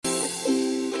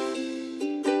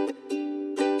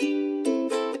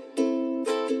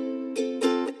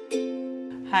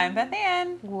I'm Beth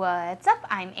Ann. What's up?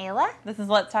 I'm Ayla. This is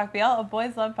Let's Talk BL, a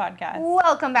boys love podcast.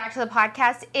 Welcome back to the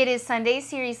podcast. It is Sunday,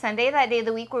 Series Sunday, that day of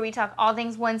the week where we talk all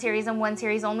things one series and one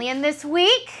series only. And this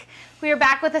week, we are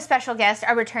back with a special guest,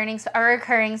 a recurring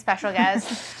special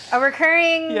guest, a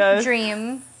recurring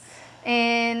dream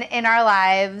in our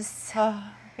lives.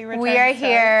 We are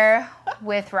here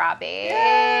with Robbie.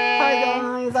 Yay. Hi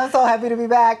guys, I'm so happy to be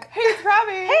back. Hey, it's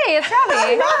Robbie. Hey, it's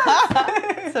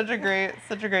Robbie. Such a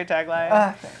great tagline.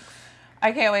 Thanks.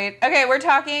 I can't wait. Okay, we're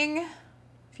talking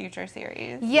future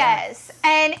series. Yes,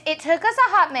 and it took us a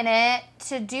hot minute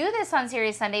to do this on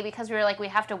Series Sunday because we were like, we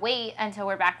have to wait until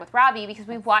we're back with Robbie because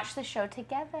we watched the show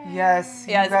together. Yes,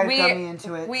 you guys got me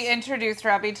into it. We introduced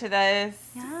Robbie to this.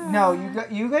 Yeah. No,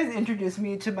 you guys introduced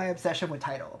me to my obsession with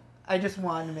Tidal. I just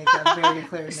wanted to make that very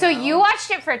clear. So you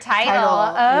watched it for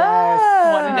Tidal. Yes.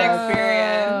 What an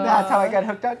experience. That's how I got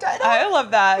hooked on Tidal. I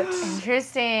love that.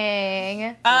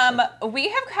 Interesting. We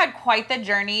have had quite the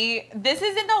journey. This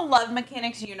is in the Love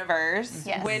Mechanics universe,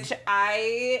 Yes. which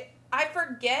I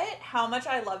forget how much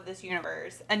I love this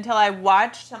universe until I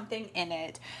watch something in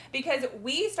it. Because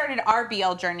we started our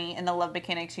BL journey in the Love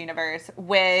Mechanics universe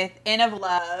with End of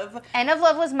Love. End of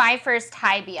Love was my first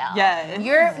Thai BL.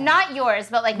 Yes. Not yours,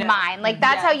 but like mine. Like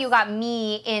that's Yes. how you got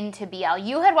me into BL.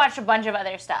 You had watched a bunch of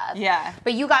other stuff. Yeah.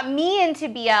 But you got me into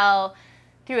BL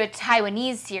through a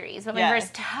Taiwanese series. But my Yes.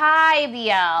 first Thai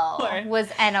BL was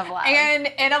End of Love.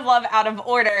 And End of Love out of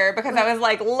order because I was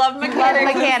like, Love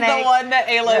Mechanics is the one that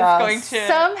Ayla is going to.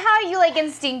 Somehow you like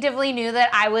instinctively knew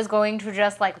that I was going to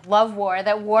just like love War.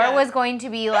 That War was going to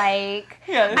be like.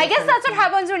 Yes. I guess that's what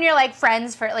happens when you're like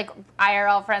friends for like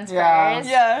IRL friends first.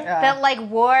 Yeah. That like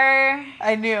War.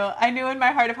 I knew in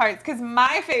my heart of hearts because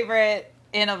my favorite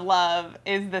End of Love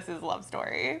is This Is Love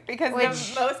Story because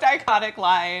the most iconic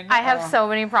line. I have so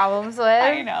many problems with.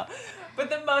 I know. But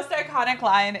the most iconic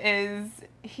line is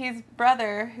his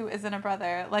brother who isn't a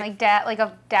brother. Like dad, like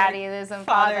a daddy that isn't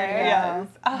father. Yes.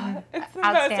 It's the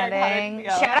Outstanding.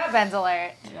 most iconic. Shout out Ben's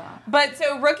Alert. Yeah. But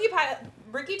so Rookie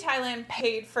Thailand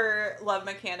paid for Love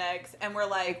Mechanics, and we're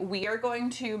like, we are going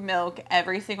to milk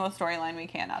every single storyline we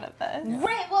can out of this.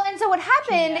 Right. Well, and so what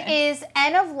happened is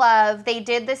End of Love, they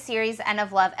did the series End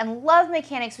of Love, and Love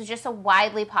Mechanics was just so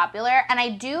widely popular. And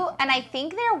I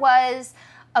think there was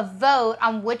a vote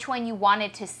on which one you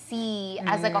wanted to see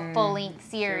as like a full-length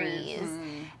series.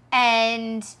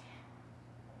 And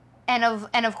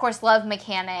of course Love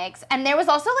Mechanics. And there was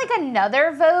also like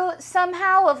another vote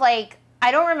somehow of like,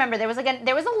 I don't remember. There was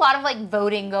a lot of like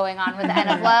voting going on with End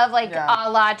of Love, like a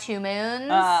la Two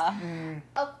Moons.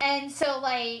 And so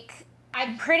like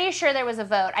I'm pretty sure there was a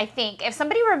vote. I think if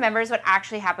somebody remembers what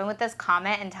actually happened with this,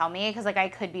 comment and tell me because like I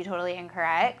could be totally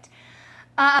incorrect.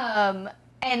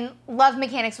 And Love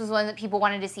Mechanics was one that people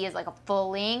wanted to see as like a full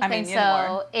length, and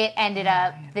so it ended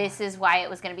up. This is why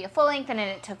it was going to be a full length, and then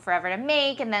it took forever to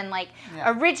make. And then like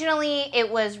originally it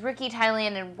was Rookie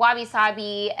Thailand and Wabi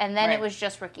Sabi, and then it was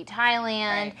just Rookie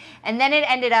Thailand, and then it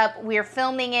ended up we're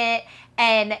filming it,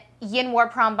 and Yin War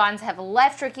Prom Bonds have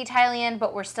left Rookie Thailand,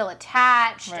 but we're still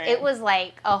attached. It was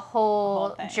like a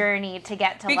whole journey to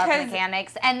get to Love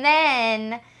Mechanics, and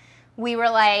then we were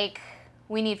like,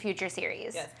 we need future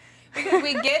series. Yes. Because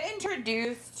we get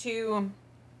introduced to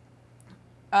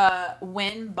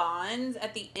Win Bonds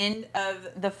at the end of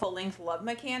the full-length Love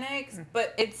Mechanics,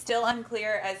 but it's still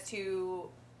unclear as to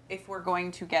if we're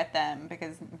going to get them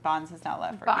because Bonds has not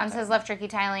left. Bonds has left Rookie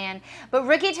Thailand. But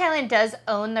Rookie Thailand does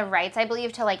own the rights, I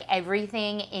believe, to like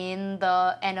everything in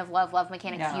the End of Love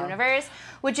Mechanics universe,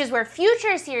 which is where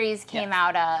Future Series came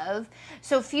out of.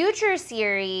 So Future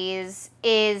Series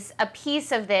is a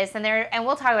piece of this, and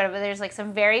we'll talk about it, but there's like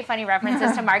some very funny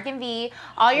references to Mark and V.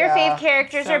 All your fave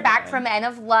characters are back from End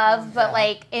of Love, but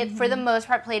like it for the most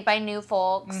part played by new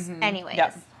folks. Anyways,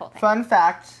 whole thing. Fun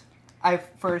fact, I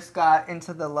first got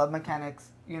into the Love Mechanics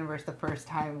universe the first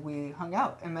time we hung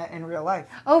out and met in real life.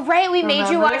 Oh, right. We made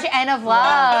you watch End of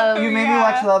Love. You made me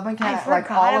watch Love Mechanics,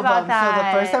 like all of them. That. So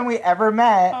the first time we ever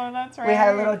met, that's right. we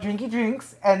had little drinky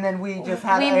drinks, and then we just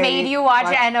had made you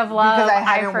watch End of Love. Because I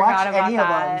hadn't watched any of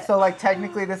that. them. So like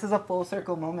technically this is a full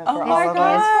circle moment for all my of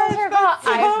gosh. us.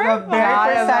 I The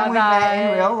very first time we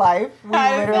met in real life, we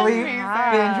literally amazing.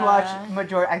 binge watched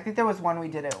majority. I think there was one we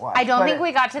didn't watch. I don't think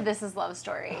we got to This Is Love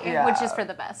Story, which is for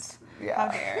the best.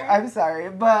 Yeah, I'm sorry,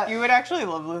 but You would actually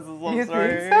love Liz's Love you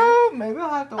Story. think so? Maybe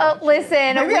I'll have to watch it.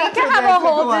 Listen, Maybe we after can have this, a we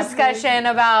can whole watch discussion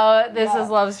about This Is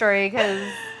Love Story because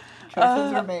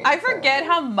choices were made. I forget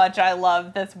how much I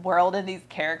love this world and these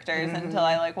characters until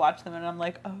I like watch them and I'm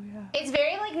like, oh yeah. It's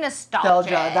very like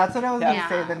nostalgia. That's what I was gonna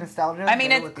say. The nostalgia. I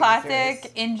mean, it's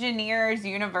classic engineers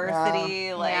university.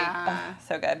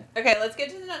 So good. Okay, let's get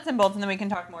to the nuts and bolts, and then we can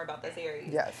talk more about the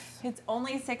series. Yes. It's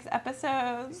only 6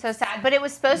 episodes. So sad, but it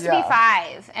was supposed to be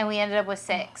 5, and we ended up with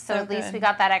 6. So at least we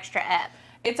got that extra ep.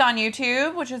 It's on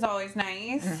YouTube, which is always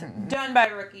nice. Done by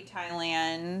Rookie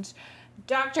Thailand.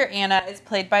 Dr. Anna is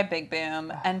played by Big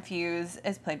Boom, and Fuse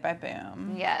is played by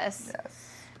Boom. Yes.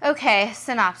 Okay,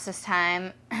 synopsis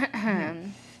time.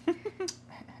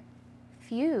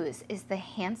 Fuse is the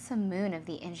handsome moon of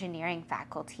the engineering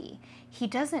faculty. He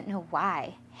doesn't know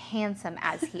why, handsome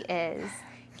as he is.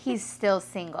 He's still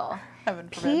single.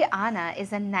 P. Anna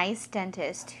is a nice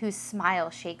dentist whose smile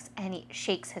shakes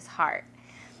his heart.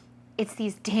 It's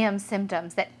these damn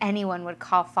symptoms that anyone would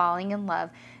call falling in love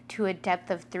to a depth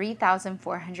of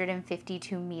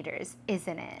 3,452 meters,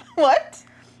 isn't it? What?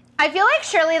 I feel like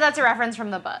surely that's a reference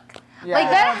from the book. Yeah, like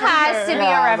that has to be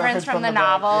a reference from the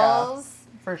novels.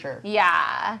 Yeah, for sure.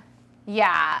 Yeah.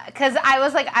 Yeah. Because I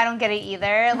was like, I don't get it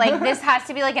either. Like this has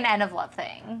to be like an end of love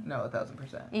thing. No,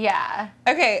 1,000%. Yeah.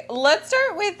 Okay, let's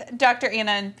start with Dr.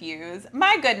 Anna and Fuse.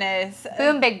 My goodness.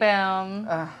 Boom, Big Boom.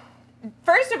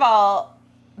 First of all,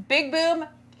 Big Boom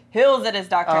kills it as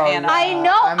Dr. Anna. I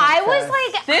know. I was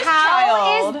like, this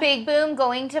how is Big Boom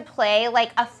going to play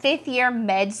like a 5th-year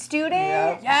med student?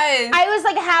 Yep. Yes. I was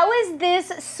like, how is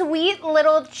this sweet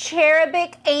little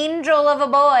cherubic angel of a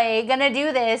boy gonna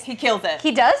do this? He kills it.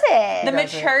 He does it. The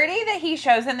maturity that he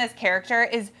shows in this character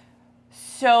is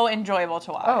so enjoyable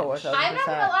to watch. Oh, 1,000%. I'm not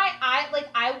gonna lie.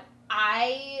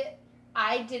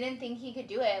 I didn't think he could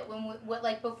do it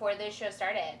before this show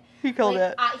started. He killed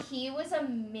it. He was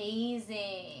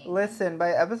amazing. Listen,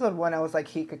 by episode 1, I was like,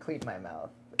 he could clean my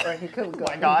mouth, or he could go.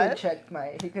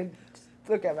 He could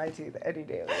look at my teeth any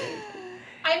day of the week.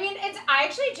 I mean, I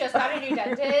actually just got a new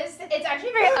dentist. It's actually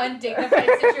a very undignified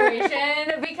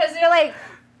situation because they're like.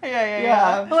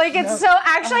 Yeah. Like it's so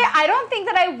actually I don't think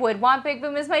that I would want Big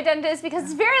Boom as my dentist because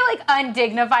it's very like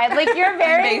undignified. Like you're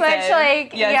very much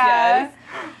like yes.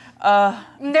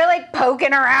 They're like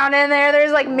poking around in there.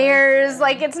 There's like mirrors.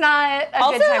 Like it's not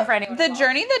a good time for anyone. The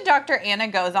journey that Dr. Anna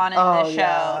goes on in this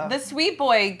show, the sweet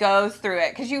boy goes through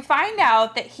it because you find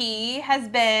out that he has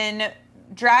been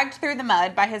dragged through the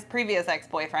mud by his previous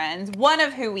ex-boyfriends, one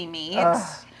of who we meet.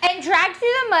 And dragged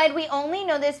through the mud, we only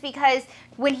know this because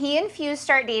when he and Fuse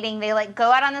start dating, they like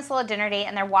go out on this little dinner date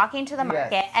and they're walking to the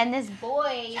market and this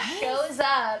boy shows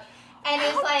up and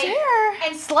is like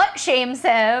and slut shames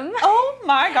him. Oh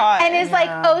my god. And is like,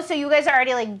 oh, so you guys are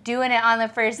already like doing it on the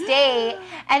first date.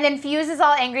 And then Fuse is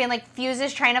all angry and like Fuse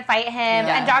is trying to fight him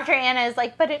and Dr. Anna is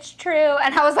like, but it's true.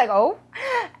 And I was like, oh.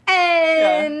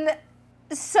 And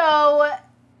so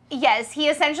yes, he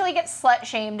essentially gets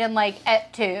slut-shamed in, like,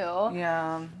 Ep 2.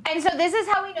 Yeah. And so this is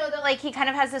how we know that, like, he kind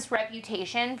of has this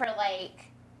reputation for, like,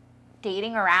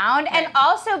 dating around. Right. And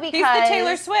also because... He's the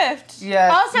Taylor Swift.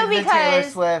 Yes, also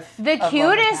because the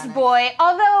cutest boy,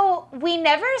 although we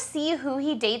never see who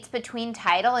he dates between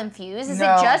Tidal and Fuse. Is it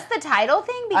just the Tidal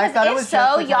thing? Because if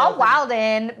so, y'all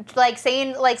wildin', like,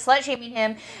 saying, like, slut-shaming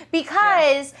him.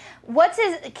 Because what's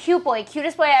his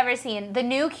cutest boy I ever seen? The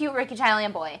new cute Rookie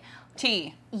Thailand boy.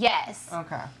 T. Yes.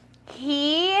 Okay.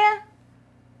 He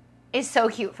is so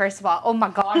cute, first of all. Oh my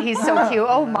god, he's so cute.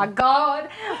 Oh my god.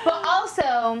 But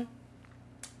also,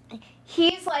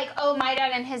 he's like, oh, my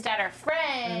dad and his dad are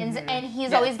friends, and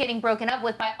he's always getting broken up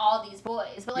with by all these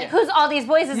boys. But, like, who's all these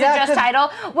boys? Is it just Tidal?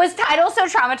 Was Tidal so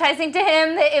traumatizing to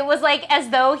him that it was, like, as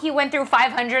though he went through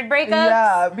 500 breakups?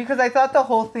 Yeah, because I thought the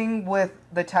whole thing with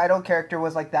the Tidal character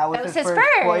was, like, that was his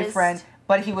first boyfriend.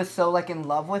 But he was so, like, in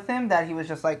love with him that he was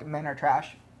just like, men are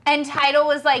trash. And Tidal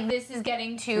was like, this is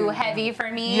getting too heavy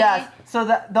for me. Yes. So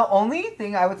the only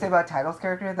thing I would say about Tidal's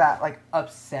character that, like,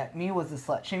 upset me was the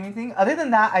slut-shaming thing. Other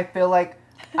than that, I feel like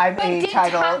I'm a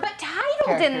Tidal But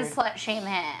Tidal didn't slut-shame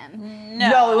him.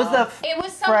 No, it was it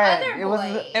was some other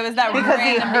boy. It was that because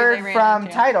he heard from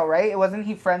Tidal, right? It wasn't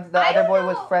he friends. The other boy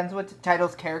was friends with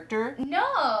Tidal's character. No,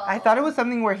 I thought it was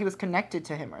something where he was connected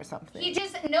to him or something. He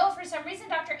just for some reason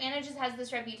Dr. Anna just has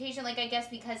this reputation. Like I guess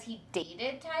because he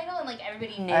dated Tidal and like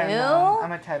everybody knew.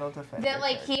 I'm a Tidal defender. That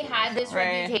like he had this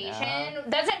reputation. Yeah.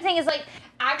 That's what I'm saying is like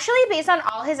actually based on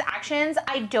all his actions,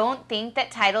 I don't think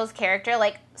that Tidal's character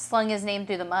like slung his name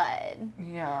through the mud.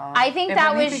 Yeah. I think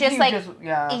that was just like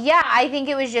I think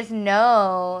it was just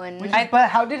known. But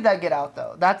how did that get out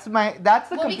though? That's the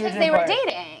confusion because they were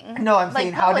dating. No, I'm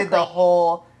saying how did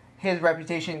his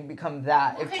reputation become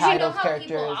that if Tidal's character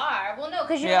people are. Well, no,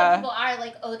 because you know how people are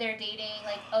like, oh, they're dating,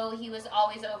 like, oh, he was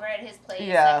always over at his place.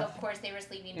 Yeah. Like, of course they were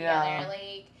sleeping together.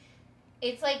 Like,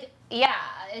 it's like Yeah,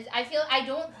 I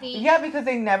don't think. Yeah, because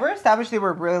they never established they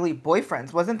were really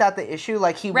boyfriends. Wasn't that the issue?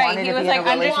 Like he wanted to be in a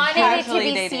relationship. Wanted it to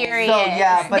be serious. So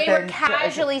yeah, but they were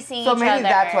casually seeing each other. So maybe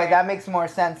that's why that makes more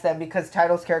sense then, because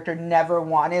Tidal's character never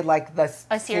wanted like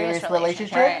a serious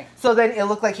relationship. Right. So then it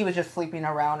looked like he was just sleeping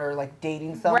around or like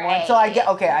dating someone. Right. So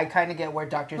I kind of get where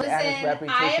Dr. Anna's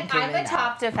reputation came in. I'm a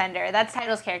Top defender. That's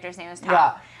Tidal's character's name is Top.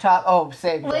 Yeah, Top. Oh,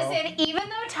 same. Listen, even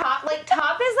though Top is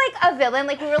like a villain,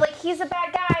 like we were like he's a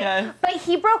bad guy, yes. But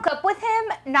he broke up with him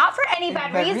not for any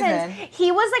bad reasons.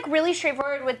 He was like really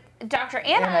straightforward with Dr.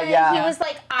 Anna. Yeah. He was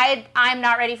like, I'm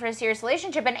not ready for a serious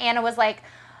relationship, and Anna was like,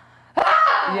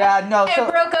 ah! Yeah, no.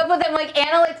 And broke up with him. Like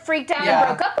Anna like freaked out and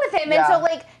broke up with him, and so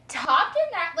like Top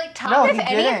did not like Top. If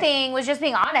anything, was just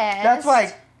being honest. That's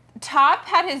why. Top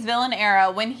had his villain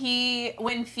era when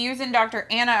Fuse and Dr.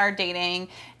 Anna are dating,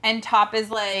 and Top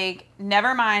is like,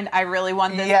 never mind, I really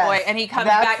want this boy, and he comes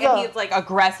back and he's like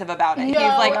aggressive about it. He's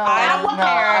like, I don't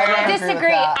care. I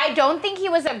disagree. I don't think he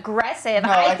was aggressive.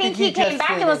 I think he came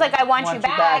back and was like, I want you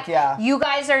back. You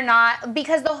guys are not,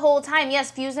 because the whole time,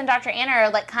 yes, Fuse and Dr. Anna are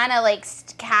like kind of like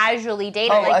casually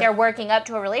dating, like they're working up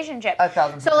to a relationship.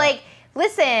 1,000%. So like.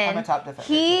 Listen, I'm a Top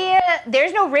defender.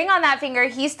 There's no ring on that finger.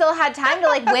 He still had time to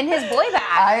like win his boy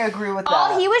back. I agree with that.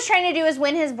 All he was trying to do is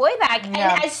win his boy back.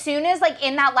 Yeah. And as soon as like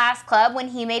in that last club when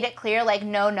he made it clear like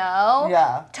no,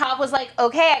 Top was like,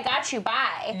 okay, I got you,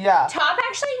 bye. Yeah. Top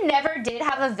actually never did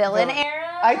have a villain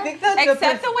era. I think that's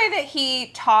except the way that he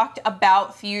talked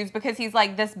about Fuse, because he's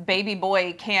like, this baby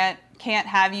boy can't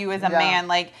have you as a man.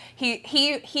 Like he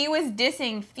was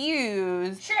dissing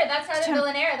Fuse. Sure, that's not a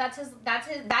villain era.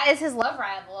 That is his love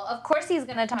rival. Of course he's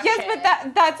gonna talk shit. Yes, but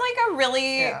that's like a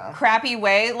really crappy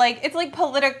way. Like it's like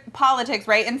politics,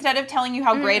 right? Instead of telling you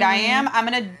how great I am, I'm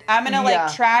gonna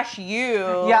like trash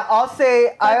you. Yeah, I'll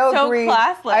say I agree. So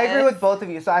classless. I agree with both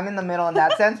of you. So I'm in the middle in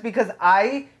that sense, because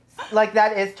I like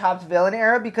that is Top's villain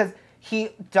era, because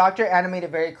Dr. Anna made it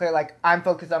very clear, like, I'm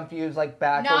focused on Fuse, like,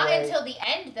 back Not away. until the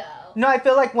end, though. No, I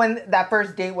feel like when that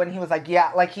first date, when he was like,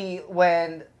 I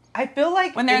feel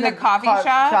like when they're in the coffee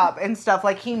shop and stuff,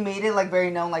 like, he made it, like,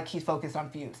 very known, like, he's focused on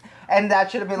Fuse. And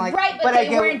that should have been, like... Right, but they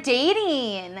weren't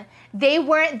dating. They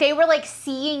were, like,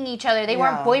 seeing each other. They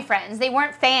weren't boyfriends. They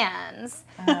weren't fans.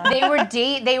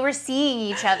 They were seeing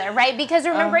each other, right? Because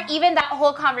remember, even that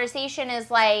whole conversation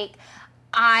is, like...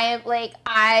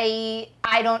 I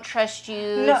don't trust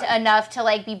you enough to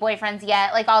like be boyfriends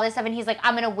yet, like all this stuff, and he's like,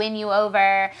 I'm gonna win you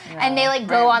over, and they like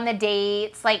go on the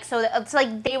dates, like, so it's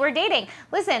like they were dating.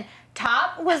 Listen,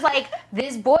 Top was like,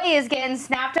 this boy is getting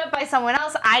snapped up by someone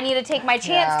else. I need to take my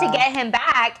chance to get him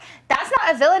back. That's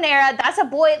not a villain era. That's a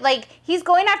boy, like, he's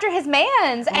going after his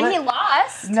mans, and he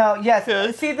lost. No,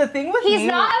 yes. See, the thing with He's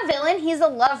not a villain. He's a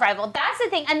love rival. That's the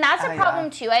thing, and that's a problem,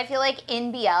 too, I feel like,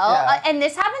 in BL. And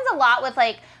this happens a lot with,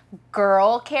 like,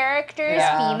 girl characters,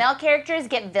 female characters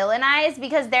get villainized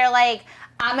because they're like,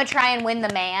 I'm going to try and win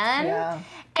the man. Yeah.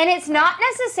 And it's not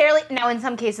necessarily, now in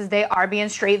some cases they are being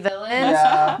straight villains,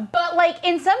 but like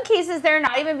in some cases they're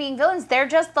not even being villains, they're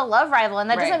just the love rival, and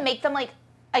that doesn't make them like,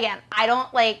 again, I'm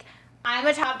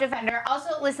a Top defender.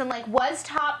 Also, listen, like, I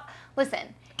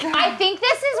think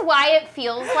this is why it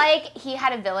feels like he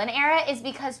had a villain era, is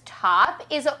because Top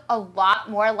is a lot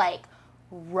more like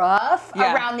rough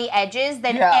around the edges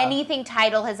than anything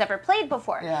Tidal has ever played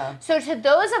before. Yeah. So to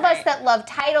those of us that love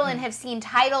Tidal and have seen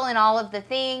Tidal in all of the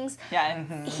things,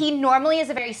 he normally is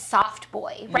a very soft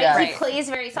boy, right? Yeah. He plays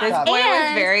very soft. This boy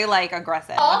was very like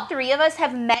aggressive. All three of us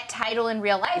have met Tidal in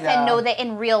real life and know that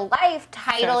in real life,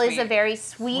 Tidal is a very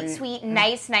sweet,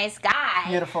 nice guy.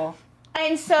 Beautiful.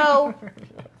 And so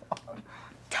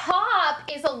Top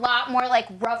is a lot more like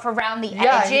rough around the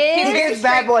edges. He's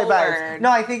bad boy vibes.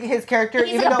 No, I think his character,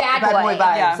 he's even like though bad boy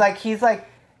vibes, like he's like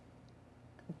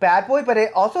bad boy, but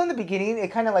it also in the beginning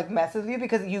it kind of like messes with you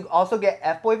because you also get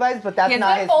F boy vibes, but that's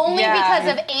not his. Only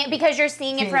because you're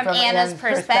seeing it from Anna's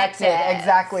perspective.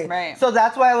 Exactly. Right. So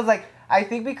that's why I was like, I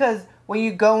think because when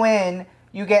you go in,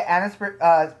 you get Anna's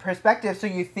perspective, so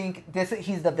you think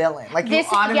he's the villain. Like, you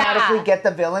automatically get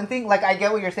the villain thing. Like, I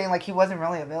get what you're saying. Like, he wasn't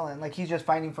really a villain. Like, he's just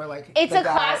fighting for, like, it's a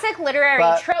classic literary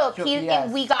trope.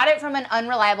 We got it from an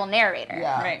unreliable narrator.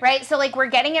 Yeah. Right? So, like, we're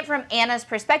getting it from Anna's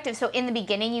perspective. So, in the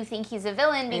beginning, you think he's a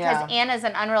villain because Anna's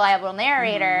an unreliable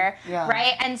narrator. Mm-hmm. Yeah.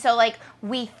 Right? And so, like,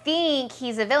 we think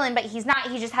he's a villain, but he's not.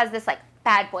 He just has this, like,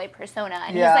 bad boy persona,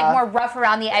 and he's like more rough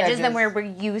around the edges than we're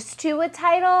used to with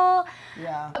Tidal.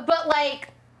 Yeah. But like,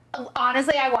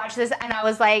 honestly, I watched this and I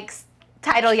was like,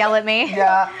 title yell at me.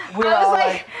 Yeah, I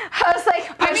was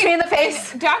like, punch me in the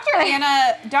face.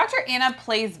 Dr. Anna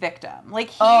plays victim. Like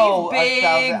he's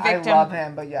big victim. I love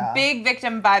him, but yeah, big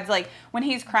victim vibes. Like when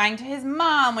he's crying to his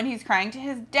mom, when he's crying to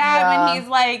his dad, when he's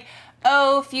like,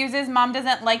 oh, Fuse's mom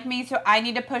doesn't like me, so I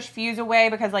need to push Fuse away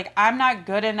because like I'm not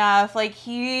good enough. Like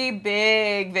he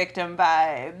big victim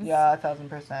vibes. Yeah,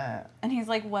 1,000%. And he's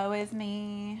like, woe is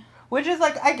me. Which is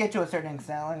like, I get to a certain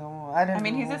extent. Like, I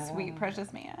mean, he's a sweet,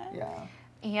 precious man. Yeah.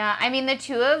 Yeah, I mean, the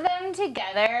two of them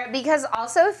together, because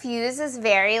also Fuse is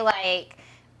very, like,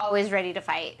 always ready to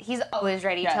fight. He's always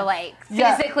ready to, like,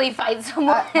 physically fight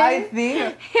someone. I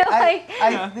think,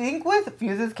 I think with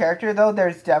Fuse's character, though,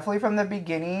 there's definitely from the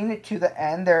beginning to the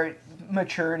end, their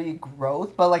maturity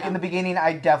growth. But, like, in the beginning,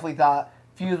 I definitely thought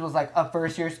Fuse was, like, a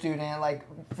first-year student, like,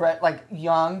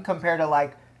 young compared to,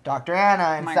 like, Dr. Anna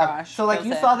and stuff. Gosh, so like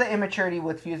you saw the immaturity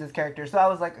with Fuse's character. So I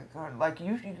was like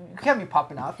you can't be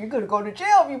popping off. You're gonna go to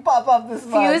jail if you pop off this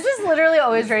much. Fuse is literally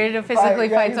always ready to physically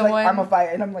fight someone. Like, I'm a fight,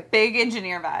 and I'm like big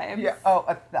engineer vibes. Yeah. Oh,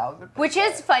 1,000%. Which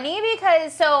is funny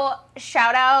because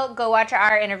shout out, go watch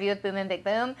our interview with Boom and Big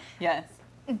Boom. Yes.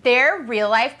 Their real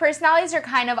life personalities are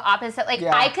kind of opposite. Like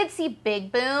I could see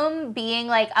Big Boom being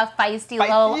like a feisty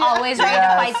little, always ready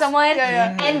to fight someone,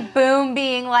 and Boom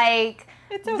being like.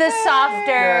 It's okay. The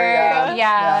softer,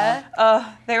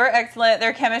 they were excellent.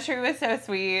 Their chemistry was so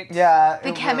sweet. Yeah,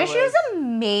 the chemistry was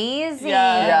amazing.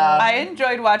 Yeah, I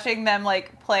enjoyed watching them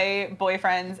like play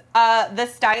boyfriends. The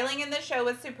styling in the show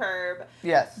was superb.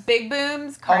 Yes. Big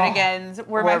Boom's cardigans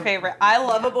were my favorite. I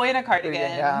love a boy in a cardigan.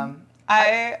 Yeah.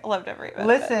 I loved every bit.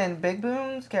 Listen, Big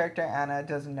Boom's character Anna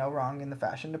does no wrong in the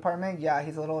fashion department. Yeah,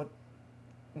 he's a little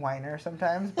whiner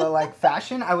sometimes, but like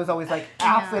fashion, I was always like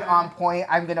outfit on point.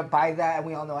 I'm gonna buy that, and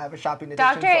we all know I have a shopping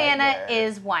addiction. Dr. Anna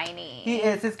is whiny. He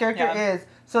is. His character is.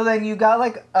 So then you got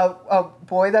like a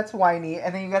boy that's whiny,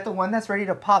 and then you got the one that's ready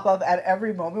to pop up at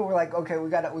every moment. We're like, okay, we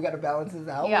gotta balance this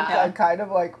out. Yeah. Which kind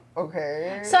of like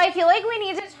okay. So I feel like we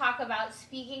need to talk about,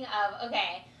 speaking of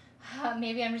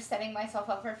maybe I'm just setting myself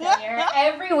up for failure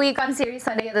every week on Series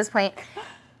Sunday at this point.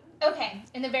 Okay,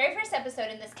 in the very first episode,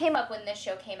 and this came up when this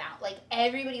show came out, like,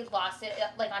 everybody lost it,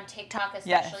 like, on TikTok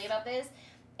especially about this.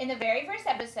 In the very first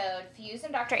episode, Fuse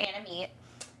and Dr. Anna meet,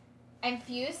 and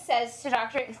Fuse says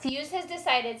to Fuse has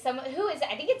decided someone, who is,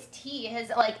 I think it's T, has,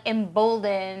 like,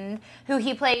 emboldened, who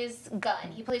he plays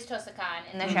Gun, he plays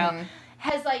Tosakan in the show,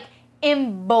 has, like,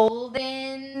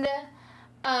 emboldened,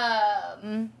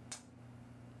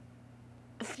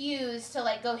 Fuse to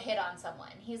like go hit on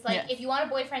someone. He's like, if you want a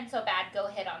boyfriend so bad, go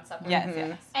hit on someone.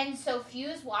 Yes. And so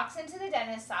Fuse walks into the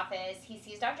dentist's office. He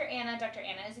sees Dr. Anna. Dr.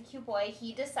 Anna is a cute boy.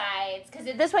 He decides, because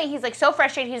at this point he's like so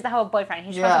frustrated he doesn't have a boyfriend.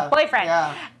 He's supposed to have a boyfriend.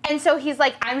 Yeah. And so he's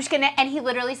like, I'm just gonna, and he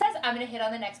literally says, I'm gonna hit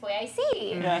on the next boy I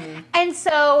see. And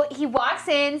so he walks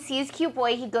in, sees cute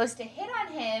boy. He goes to hit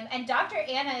on him, and Dr.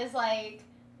 Anna is like,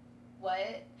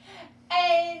 what?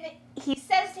 And he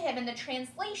says to him in the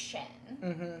translation.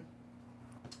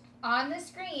 On the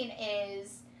screen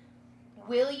is,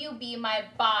 will you be my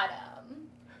bottom?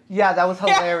 Yeah, that was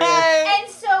hilarious. And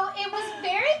so it was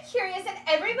very curious, and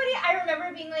everybody, I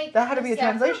remember being like, that had to be a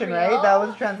translation, right? That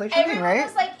was a translation thing, right? Everyone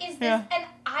was like, is this, and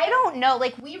I don't know,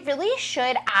 like, we really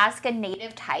should ask a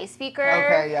native Thai speaker.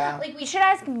 Okay, yeah. Like, we should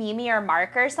ask Mimi or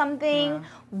Mark or something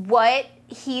what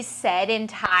he said in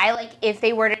Thai, like, if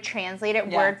they were to translate it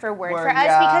word for word for us,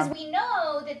 because we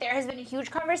know that there has been a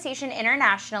huge conversation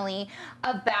internationally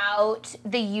about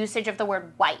the usage of the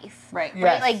word wife. Right.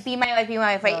 Right? Like, be my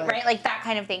wife, right? Like, that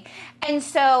kind of thing. And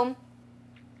so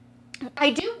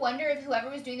I do wonder if whoever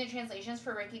was doing the translations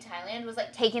for Ricky Thailand was,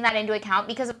 like, taking that into account,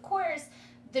 because, of course,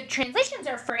 the translations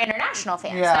are for international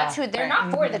fans. Yeah. That's who, they're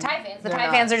not for the Thai fans. The Thai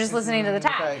fans are just listening to the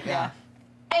Thai. Yeah.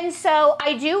 And so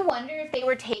I do wonder if they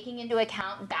were taking into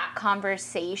account that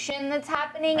conversation that's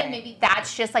happening, and maybe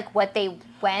that's just like what they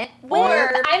went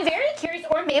with. I'm very curious,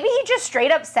 or maybe he just straight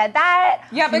up said that.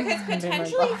 Yeah, because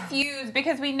potentially Fuse,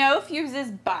 because we know Fuse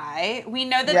is bi. We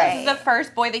know that this is the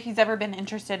first boy that he's ever been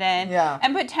interested in. Yeah.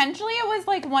 And potentially it was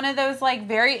like one of those like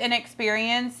very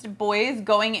inexperienced boys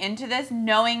going into this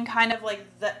knowing kind of like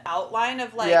the outline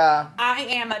of like, I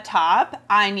am a top,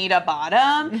 I need a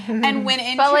bottom, and went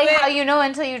into it. But like how you know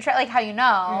until you try, like how you know.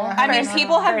 Yeah. I mean,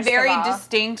 people have very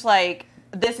distinct like,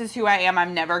 this is who I am.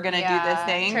 I'm never gonna do this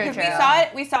thing. Because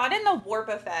we saw it in the Warp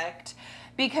Effect,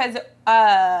 because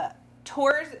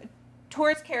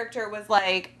Tor's character was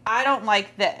like, I don't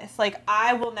like this. Like,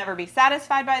 I will never be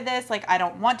satisfied by this. Like, I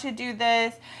don't want to do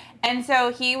this. And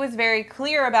so he was very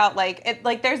clear about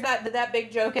there's that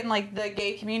big joke in like the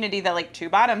gay community that like two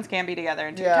bottoms can't be together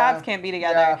and two tops can't be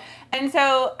together. Yeah. And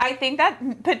so I think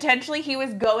that potentially he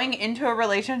was going into a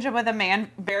relationship with a man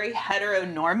very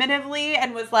heteronormatively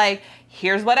and was like,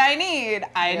 here's what I need.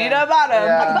 I need a bottom.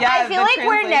 Yeah, I feel like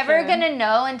we're never going to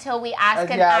know until we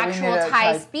ask an actual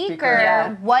Thai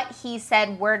speaker what he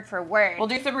said word for word. We'll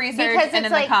do some research and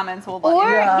in the comments we'll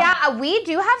we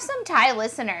do have some Thai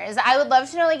listeners. I would love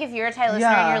to know, like, if you're a Thai listener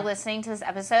and you're listening to this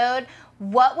episode,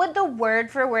 what would the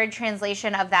word for word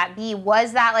translation of that be?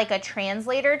 Was that like a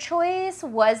translator choice?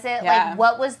 Was it like,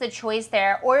 what was the choice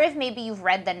there? Or if maybe you've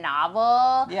read the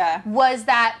novel, was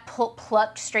that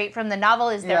plucked straight from the novel?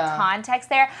 Is there context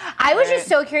there? I was just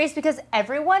so curious because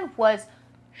everyone was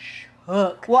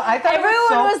shook. Well, I thought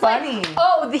everyone was funny. Like,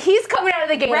 oh, he's coming out of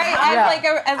the game. Right, I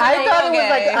thought it was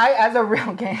like, as a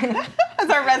real gay. As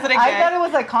a resident gay. I thought it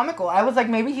was like comical. I was like,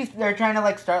 maybe they're trying to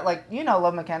like start like,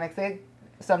 Love Mechanics,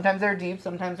 sometimes they're deep,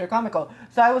 sometimes they're comical.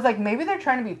 So I was like, maybe they're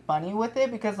trying to be funny with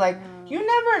it because, like, you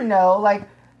never know. Like,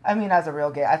 I mean, as a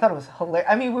real gay, I thought it was hilarious.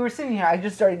 I mean, we were sitting here, I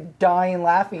just started dying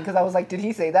laughing because I was like, did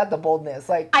he say that? The boldness.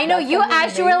 Like, I know, you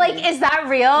asked, you were like, is that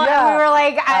real? Yeah. And we were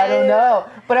like, I don't know.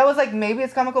 But I was like, maybe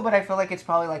it's comical, but I feel like it's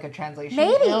probably like a translation.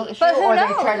 Maybe, but who or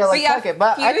knows? They try to like suck it.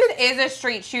 But Fuse is a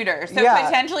street shooter, so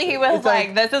potentially he was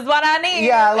like, this is what I need.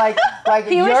 Yeah, like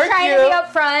he was trying to be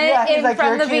up front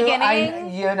from the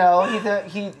beginning.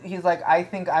 He's like, I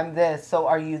think I'm this, so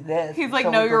are you this? He's like,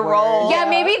 know your role. Yeah,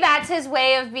 maybe that's his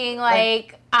way of being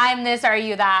like I'm this, are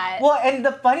you that? Well, and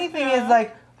the funny thing is,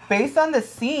 like, based on the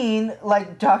scene,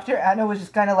 like, Dr. Anna was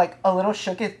just kind of, like, a little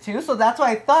shooketh, too. So that's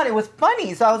why I thought it was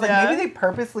funny. So I was like, maybe they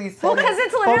purposely said well, because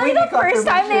it's literally the first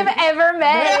time they've ever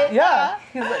met. Yeah.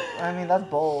 He's like, I mean, that's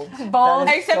bold. Bold.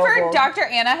 Except so for bold. Dr.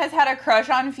 Anna has had a crush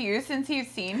on Fuse since you've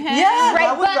seen him. Yeah.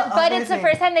 Right, but it's the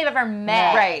first time they've ever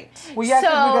met. Yeah. Right. Well, yeah,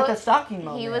 because we got the stalking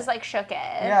moment. He was, like, shooketh.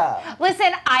 Yeah.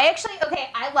 Listen,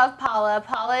 I love Paula.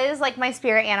 Paula is, like, my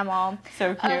spirit animal.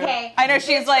 So cute. Okay. I know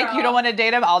she's like, you don't want to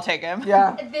date him? I'll take him.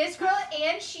 Yeah. This girl,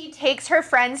 and she takes her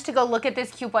friends to go look at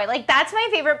this cute boy. Like, that's my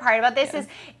favorite part about this is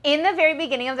in the very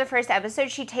beginning of the first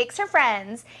episode, she takes her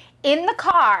friends in the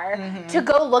car to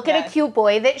go look at a cute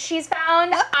boy that she's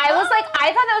found. I thought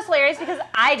that was hilarious because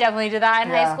I definitely did that in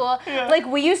high school. Yeah. Like,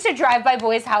 we used to drive by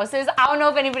boys' houses. I don't know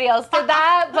if anybody else did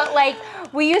that, but, like,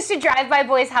 we used to drive by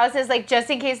boys' houses, like,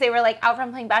 just in case they were, like, out from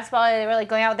playing basketball or they were, like,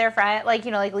 going out with their friend, like,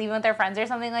 like, leaving with their friends or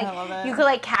something. Like, you could,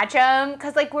 like, catch them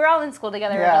because, like, we're all in school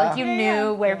together. Yeah. Like, you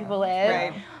knew where people lived.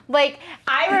 Right. Like,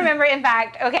 I remember, in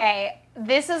fact,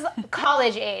 this is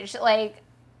college age, like,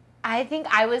 I think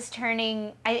I was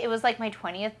turning, it was like my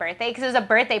 20th birthday, because it was a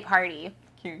birthday party.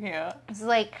 Cute. It's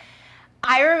like,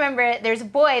 I remember there's a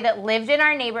boy that lived in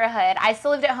our neighborhood. I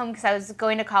still lived at home because I was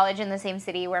going to college in the same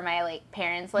city where my, like,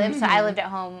 parents lived, so I lived at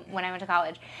home when I went to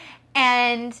college.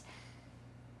 And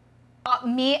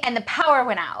the power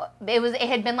went out. It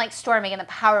had been, like, storming, and the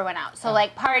power went out. So,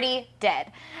 like, party,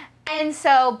 dead. And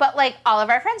so, but, like, all of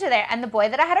our friends were there, and the boy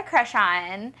that I had a crush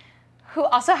on, who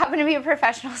also happened to be a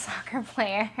professional soccer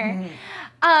player.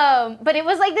 But it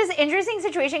was, like, this interesting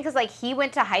situation because, like, he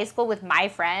went to high school with my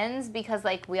friends because,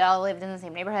 like, we all lived in the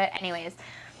same neighborhood. Anyways,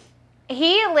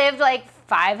 he lived, like,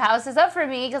 5 houses up from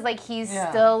me because, like, he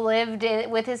still lived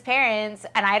with his parents,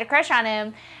 and I had a crush on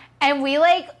him. And we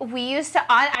used to,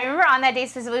 I remember on that day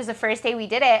specifically, it was the first day we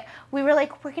did it, we were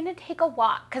like, we're going to take a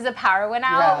walk because the power went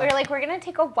out. Yeah. We were like, we're going to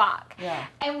take a walk. Yeah.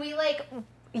 And we, like...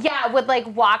 Yeah, would,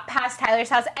 like, walk past Tyler's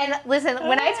house. And listen,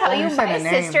 when I tell you, my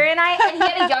sister and he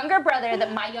had a younger brother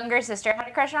that my younger sister had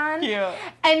a crush on. Cute.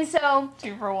 And so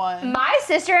 2 for 1. My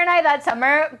sister and I that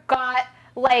summer got,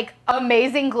 like,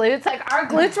 amazing glutes. Like, our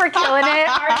glutes were killing it.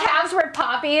 Our calves were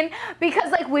popping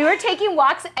because, like, we were taking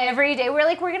walks every day. We were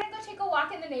like, we're going to go take a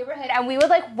walk in the neighborhood. And we would,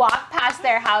 like, walk past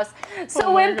their house.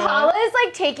 So when Paula is,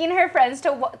 like, taking her friends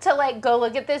to like, go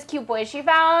look at this cute boy she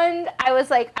found, I was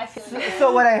like, I feel good.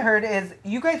 So what I heard is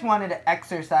you guys wanted to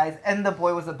exercise, and the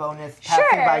boy was a bonus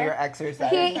passing by your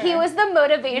exercise. He was the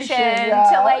motivation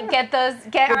to, like, get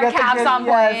our calves on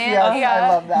point. Yes, I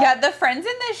love that. Yeah, the friends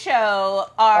in this show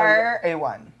are...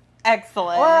 A1.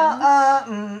 Excellent.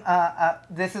 Well,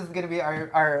 this is going to be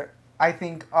our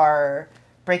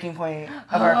breaking point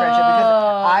of our friendship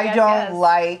because I don't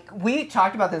like... We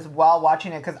talked about this while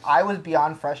watching it because I was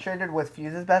beyond frustrated with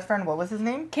Fuse's best friend. What was his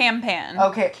name? Campan.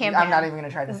 Okay, Campan. I'm not even going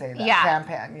to try to say that. Yeah.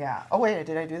 Campan, yeah. Oh, wait,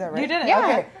 did I do that right? You did it. Yeah.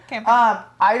 Okay. Campan.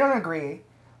 I don't agree.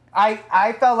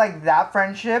 I felt like that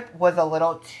friendship was a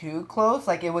little too close.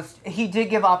 Like, he did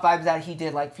give off vibes that he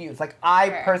did like Fuse. Like, I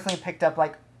personally picked up,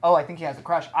 like, oh, I think he has a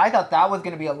crush. I thought that was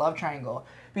going to be a love triangle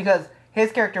because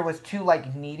his character was too,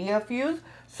 like, needy of Fuse.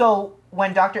 So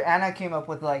when Dr. Anna came up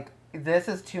with like, this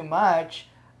is too much,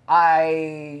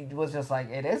 I was just like,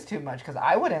 it is too much, because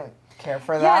I wouldn't care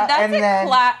for that.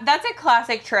 Yeah, that's a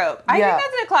classic trope. I think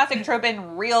that's a classic trope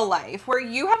in real life, where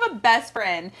you have a best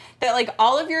friend that like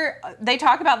they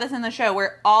talk about this in the show,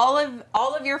 where all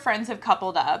of your friends have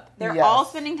coupled up. They're all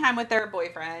spending time with their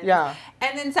boyfriends. Yeah.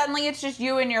 And then suddenly it's just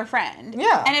you and your friend.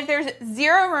 Yeah. And if there's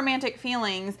zero romantic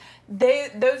feelings,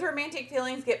 those romantic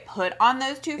feelings get put on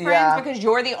those two friends because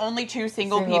you're the only two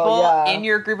single people in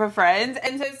your group of friends.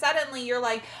 And so suddenly you're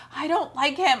like, I don't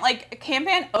like him. Like,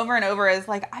 Campan over and over is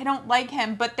like, I don't like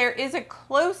him. But there is a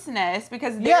closeness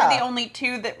because they're the only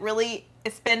two that really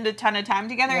spend a ton of time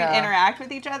together and interact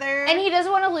with each other. And he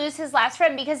doesn't want to lose his last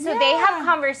friend because they have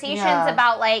conversations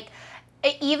about like,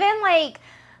 even like,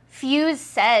 Fuse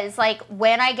says, like,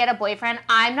 when I get a boyfriend,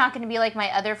 I'm not going to be like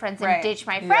my other friends and ditch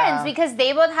my friends because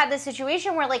they both had this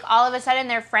situation where, like, all of a sudden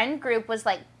their friend group was,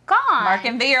 like, gone. Mark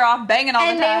and V are off banging all the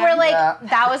time. And they were like,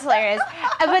 that was hilarious.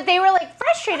 But they were, like,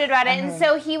 frustrated about it. And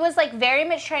so he was, like, very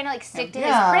much trying to, like, stick to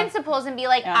his principles and be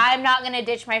like, I'm not going to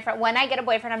ditch my friend. When I get a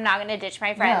boyfriend, I'm not going to ditch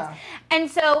my friends.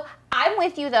 And so I'm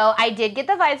with you, though. I did get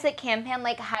the vibes that Campan,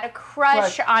 like, had a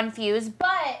crush on Fuse,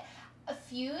 but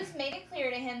Fuse made it clear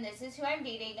to him, this is who I'm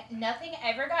dating. Nothing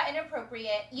ever got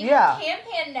inappropriate. Even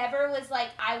Campan never was like,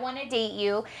 I want to date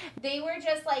you. They were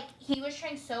just like, he was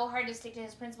trying so hard to stick to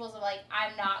his principles of like,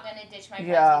 I'm not going to ditch my friends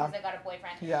because I got a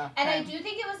boyfriend. And I do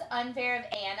think it was unfair of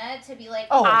Anna to be like,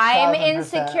 I'm 1,000%.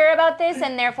 Insecure about this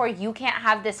and therefore you can't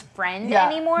have this friend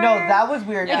anymore. No, that was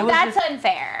weird. Like, that's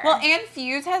unfair. Well, and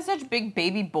Fuse has such big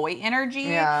baby boy energy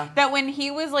that when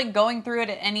he was like going through it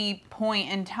at any point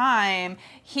in time,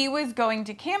 he was going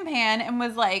to Campan and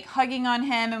was like hugging on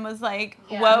him and was like,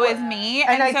 woe is me.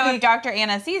 And so if Dr.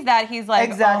 Anna sees that, he's like,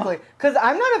 exactly. Because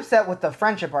I'm not upset with the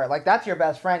friendship part. Like, that's your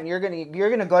best friend. You're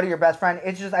gonna go to your best friend.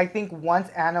 It's just, I think once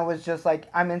Anna was just like,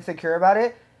 I'm insecure about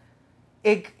it,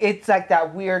 it's like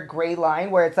that weird gray line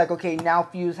where it's like, okay, now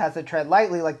Fuse has to tread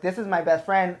lightly. Like, this is my best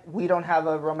friend. We don't have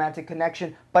a romantic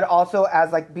connection. But also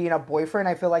as like being a boyfriend,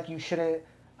 I feel like you shouldn't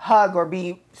hug or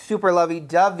be super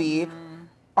lovey-dovey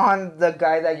on the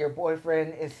guy that your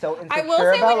boyfriend is so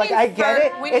insecure about. Like, I get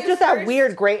it. It's just that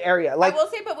weird gray area. Like, I will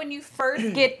say, but when you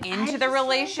first get into the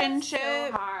relationship,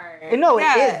 so hard. No, it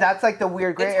is. That's like the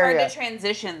weird gray area. It's hard to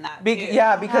transition that.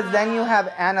 Because then you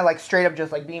have Anna like straight up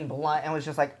just like being blunt and was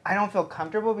just like, I don't feel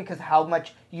comfortable because how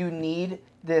much you need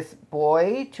this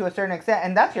boy to a certain extent,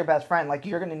 and that's your best friend. Like,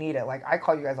 you're gonna need it. Like, I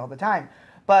call you guys all the time,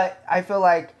 but I feel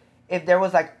like if there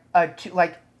was like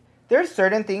there's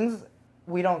certain things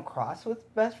we don't cross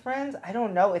with best friends. I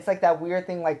don't know. It's like that weird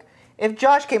thing. Like, if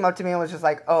Josh came up to me and was just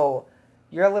like, oh,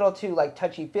 you're a little too, like,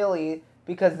 touchy-feely,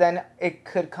 because then it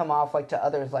could come off, like, to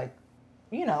others, like,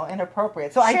 you know,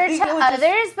 inappropriate. So I think to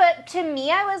others, but to me,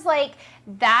 I was like,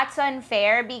 that's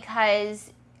unfair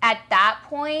because at that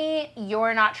point,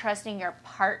 you're not trusting your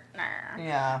partner.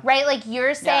 Yeah. Right? Like,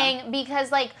 you're saying,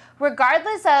 because, like,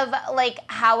 regardless of, like,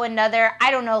 how another,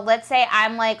 I don't know, let's say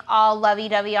I'm, like, all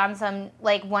lovey-dovey on some,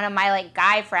 like, one of my, like,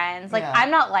 guy friends. Like, I'm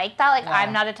not like that. Like,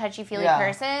 I'm not a touchy-feely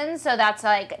person. So that's,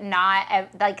 like, not,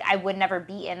 like, I would never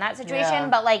be in that situation. Yeah.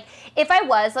 But, like, if I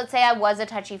was, let's say I was a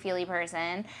touchy-feely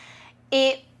person,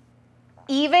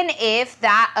 even if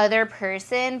that other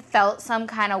person felt some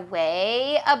kind of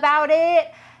way about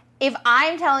it, if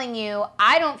I'm telling you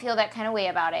I don't feel that kind of way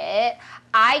about it,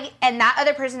 and that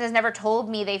other person has never told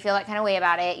me they feel that kind of way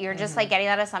about it, you're just like getting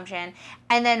that assumption.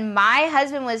 And then my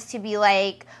husband was to be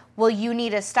like, well, you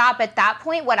need to stop. At that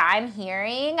point, what I'm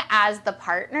hearing as the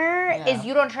partner is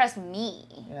you don't trust me.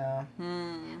 Yeah.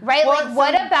 Right? Well, like,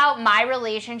 what about my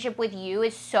relationship with you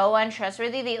is so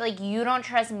untrustworthy that, like, you don't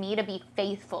trust me to be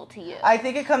faithful to you? I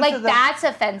think it comes like, to that's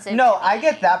offensive. No, I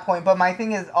get that point, but my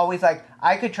thing is always, like,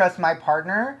 I could trust my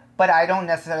partner, but I don't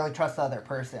necessarily trust the other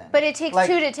person. But it takes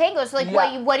two to tango. So,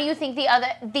 like, what do you think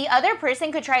the other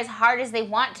person could try as hard as they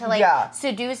want to, like,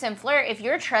 seduce and flirt? If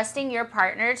you're trusting your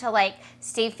partner to, like,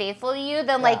 stay faithful to you,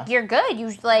 then, like, you're good.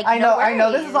 You, like, I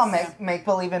know this is all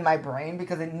make-believe in my brain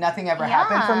because nothing ever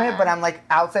happened from it, but I'm, like,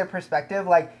 outside perspective.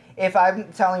 Like, if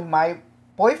I'm telling my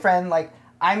boyfriend, like,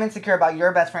 I'm insecure about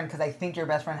your best friend because I think your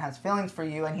best friend has feelings for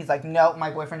you, and he's like, no,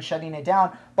 my boyfriend's shutting it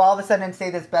down, but all of a sudden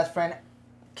say this best friend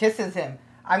kisses him,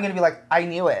 I'm going to be like, I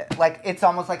knew it. Like, it's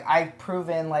almost like I've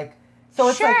proven, like, so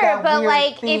it's like that but, weird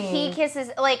like, thing. if he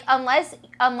kisses, like,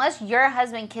 unless your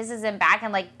husband kisses him back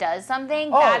and, like, does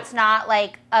something, that's not,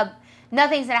 like,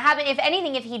 nothing's gonna happen. If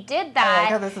anything, if he did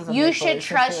that, you should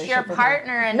trust your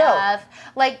partner enough,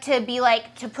 like to be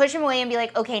like to push him away and be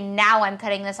like, okay, now I'm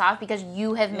cutting this off because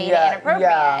you have made it inappropriate.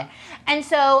 Yeah. And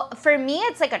so for me,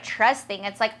 it's like a trust thing.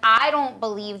 It's like I don't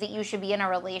believe that you should be in a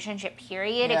relationship,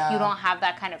 period, if you don't have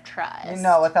that kind of trust.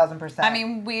 No, 1,000%. I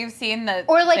mean, we've seen that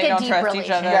or like they a don't deep trust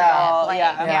relationship. each other at all.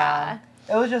 Yeah.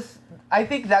 It was just, I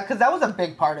think that because that was a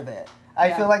big part of it.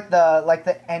 I feel like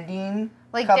the ending.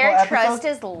 Like their trust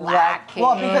is lacking.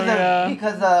 Well,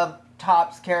 because of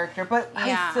Top's character, but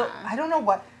I don't know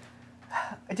what.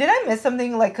 Did I miss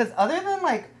something? Like, because other than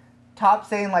like Top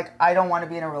saying like I don't want to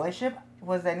be in a relationship,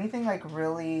 was anything like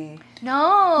really?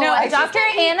 No. Dr.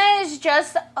 Anna is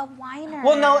just a whiner.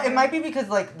 Well, no, it might be because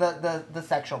like the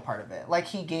sexual part of it. Like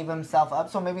he gave himself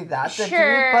up, so maybe that's the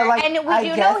sure. But like, and we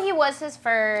do know he was his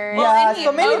first. Well,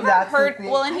 so maybe that's the thing.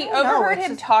 Well, and he overheard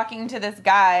him talking to this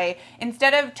guy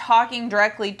instead of talking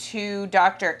directly to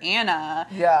Dr. Anna.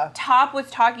 Yeah. Top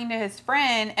was talking to his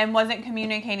friend and wasn't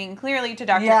communicating clearly to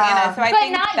Dr. Anna. So I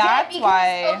think that's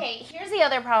why. Okay, here's the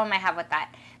other problem I have with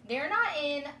that. They're not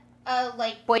in a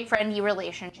like boyfriendy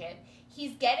relationship.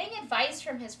 He's getting advice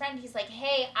from his friend. He's like,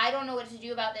 hey, I don't know what to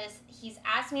do about this. He's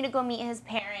asked me to go meet his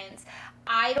parents.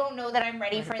 I don't know that I'm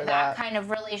ready for that kind of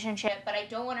relationship, but I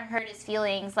don't want to hurt his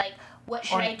feelings. Like, what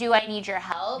should I do? I need your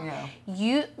help.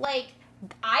 Yeah.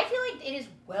 I feel like it is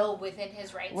well within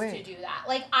his rights to do that.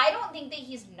 Like, I don't think that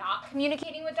he's not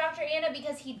communicating with Dr. Anna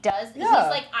because he does. Yeah.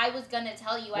 He's like, I was going to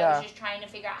tell you. I was just trying to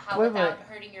figure out how without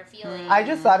hurting your feelings. I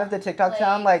just thought of the TikTok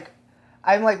sound,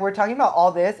 I'm like, we're talking about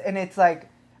all this, and it's like,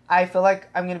 I feel like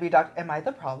I'm gonna be Dr. Am I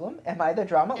the problem? Am I the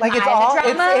drama? Like it's all it's Dr.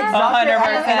 Anna,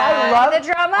 and I love the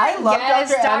drama. I love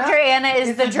Dr. Anna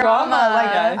is the drama.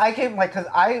 Like I came because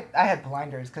I had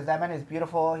blinders because that man is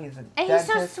beautiful. He's a dentist.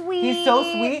 He's so sweet. He's so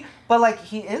sweet, but like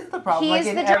he is the problem. He's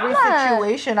like in the every drama.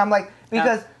 situation, I'm like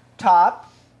because Top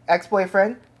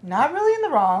ex-boyfriend not really in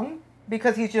the wrong.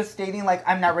 Because he's just stating like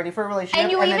I'm not ready for a relationship,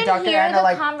 and you even then Dr. hear Anna,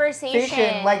 the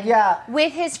conversation,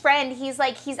 with his friend. He's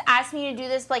asked me to do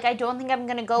this. Like I don't think I'm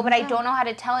gonna go, but I don't know how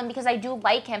to tell him because I do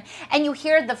like him. And you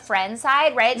hear the friend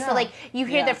side, right? Yeah. So like you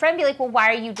hear the friend be like, well,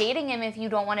 why are you dating him if you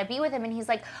don't want to be with him? And he's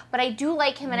like, but I do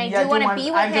like him and I do want to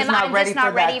be with him. I'm just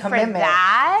not ready for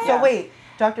that. So wait.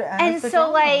 Dr. Anna's and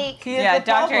so drama.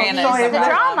 Dr. Anna is the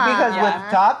drama. Because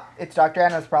with Top, it's Dr.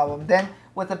 Anna's problem. Then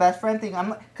with the best friend thing,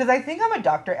 because I think I'm a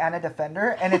Dr. Anna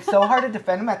defender, and it's so hard to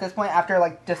defend him at this point after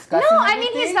like discussing. No, I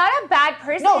mean he's not a bad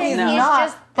person. No, he's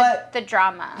not. Just the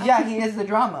drama. Yeah, he is the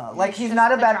drama. Like he's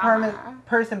not a bad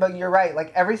person, but you're right.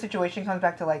 Like every situation comes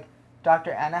back to like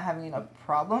Dr. Anna having a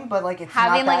problem, but like it's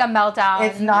having not like a meltdown.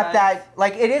 It's not that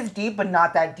like it is deep, but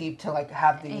not that deep to like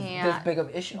have this big of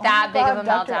issue. That big of a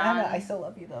Dr. meltdown. Anna, I still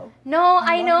love you though. No,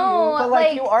 I know, but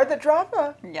like you are the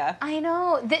drama. Yeah, I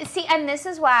know. See, and this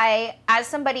is why, as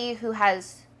somebody who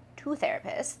has 2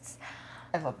 therapists,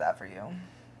 I love that for you.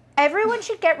 Everyone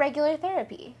should get regular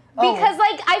therapy. Because,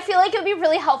 like, I feel like it would be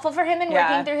really helpful for him in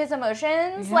working through his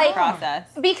emotions. Yeah. Like, process.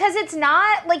 Because it's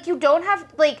not, like, you don't have,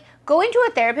 like, going to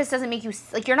a therapist doesn't make you,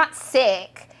 like, you're not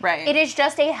sick. Right. It is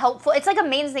just a helpful, it's like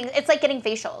amazing. It's like getting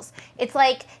facials. It's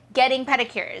like getting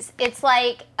pedicures. It's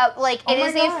like it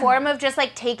is a form of just,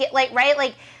 like, take it, like, right?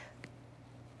 Like.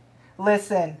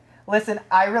 Listen,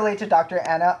 I relate to Dr.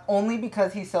 Anna only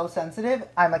because he's so sensitive.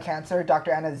 I'm a Cancer.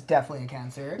 Dr. Anna is definitely a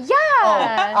Cancer.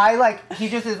 Yeah. He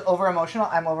just is over emotional.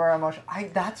 I'm over emotional.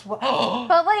 That's what.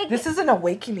 But like. This is an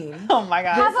awakening. Oh my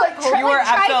God. You are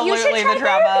absolutely the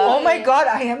drama. Oh my God,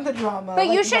 I am the drama. But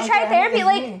you should try therapy.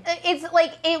 Like, it's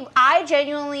like, I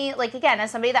genuinely, like, again,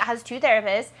 as somebody that has 2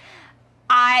 therapists,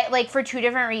 I, like, for 2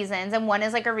 different reasons, and one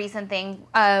is like a recent thing,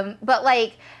 but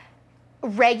like,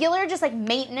 regular just like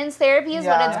maintenance therapy is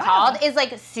what it's called, is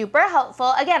like super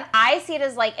helpful. Again, I see it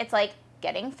as like, it's like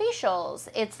getting facials.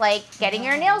 It's like getting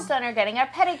your nails done or getting a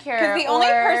pedicure. Because the only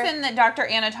person that Dr.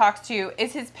 Anna talks to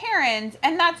is his parents,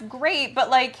 and that's great, but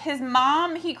like his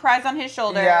mom, he cries on his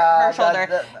shoulder, her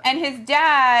shoulder. And his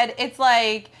dad, it's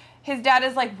like, his dad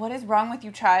is like, what is wrong with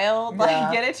you, child?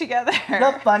 Like, get it together.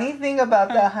 The funny thing about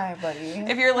that, hi, buddy.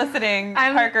 If you're listening,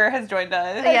 Parker has joined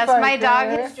us. Yes, Parker. My dog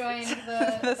has joined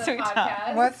the sweet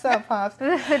podcast. What's up, Pops?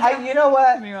 You know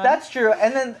what? That's true.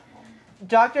 And then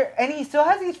and he still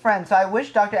has these friends, so I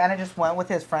wish Dr. Anna just went with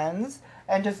his friends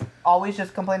and just always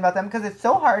just complain about them, because it's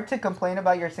so hard to complain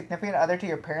about your significant other to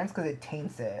your parents because it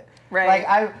taints it. Right.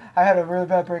 Like, I had a really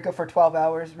bad breakup for 12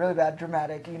 hours, really bad,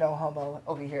 dramatic, homo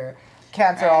over here.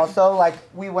 Cancer also, like,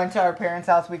 we went to our parents'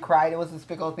 house, we cried, it was this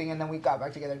big old thing, and then we got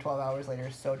back together 12 hours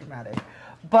later. So dramatic.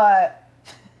 But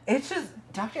it's just,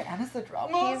 Dr. Anna's the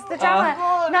drama. He's the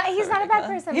drama. He's not a bad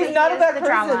person. He's not a bad person,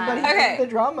 drama. but he's the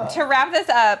drama. To wrap this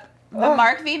up, The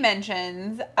Mark V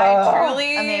mentions. I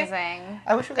truly amazing.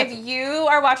 I wish we could. If you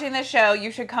are watching the show,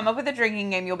 you should come up with a drinking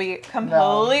game. You'll be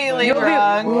completely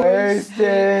drunk.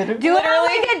 Wasted. Do it on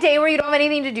like a day where you don't have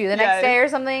anything to do the next day or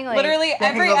something. Like, literally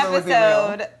every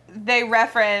episode, they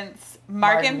reference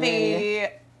Mark and V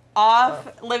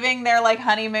off living their like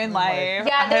honeymoon life.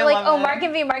 Yeah, they're like, oh, Mark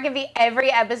and V.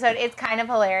 Every episode, it's kind of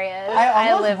hilarious.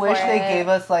 I almost wish they gave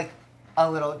us like a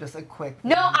little, just a quick.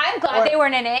 No, I'm glad they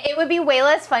weren't in it. It would be way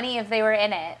less funny if they were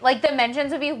in it. Like the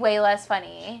mentions would be way less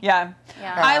funny. Yeah.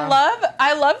 I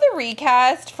love the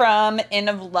recast from End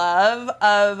of Love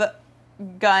of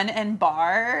Gunn and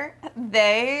Bar.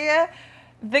 The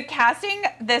casting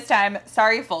this time,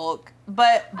 sorry Folk,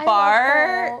 but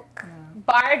Bar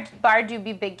do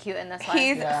be big cute in this one.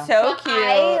 He's so cute.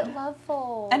 I love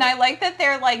Folk. And I like that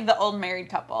they're like the old married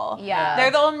couple. Yeah.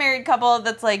 They're the old married couple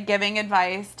that's like giving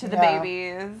advice to the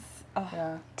babies. Oh.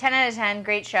 Yeah. 10 out of 10,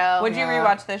 great show. Would you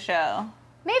rewatch this show?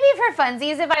 Maybe for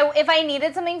funsies, if I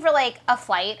needed something for like a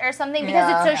flight or something,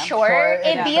 because it's so short,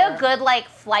 it'd be a good like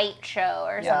flight show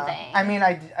or something. I mean,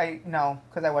 I know,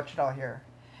 because I watched it all here.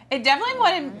 It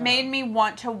definitely made me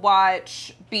want to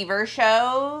watch Beaver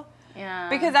Show. Yeah.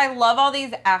 Because I love all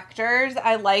these actors.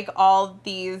 I like all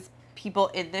these people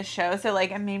in this show. So,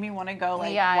 like, it made me want to go,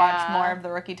 like, watch more of the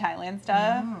Rookie Thailand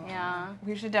stuff. Yeah.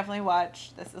 We should definitely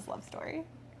watch This Is Love Story.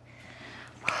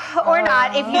 Or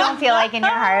not, if you don't feel like in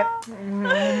your heart.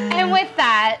 And with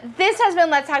that, this has been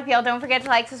Let's Talk BL. Don't forget to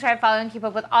like, subscribe, follow, and keep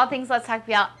up with all things Let's Talk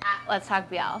BL at Let's Talk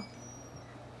BL.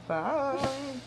 Bye.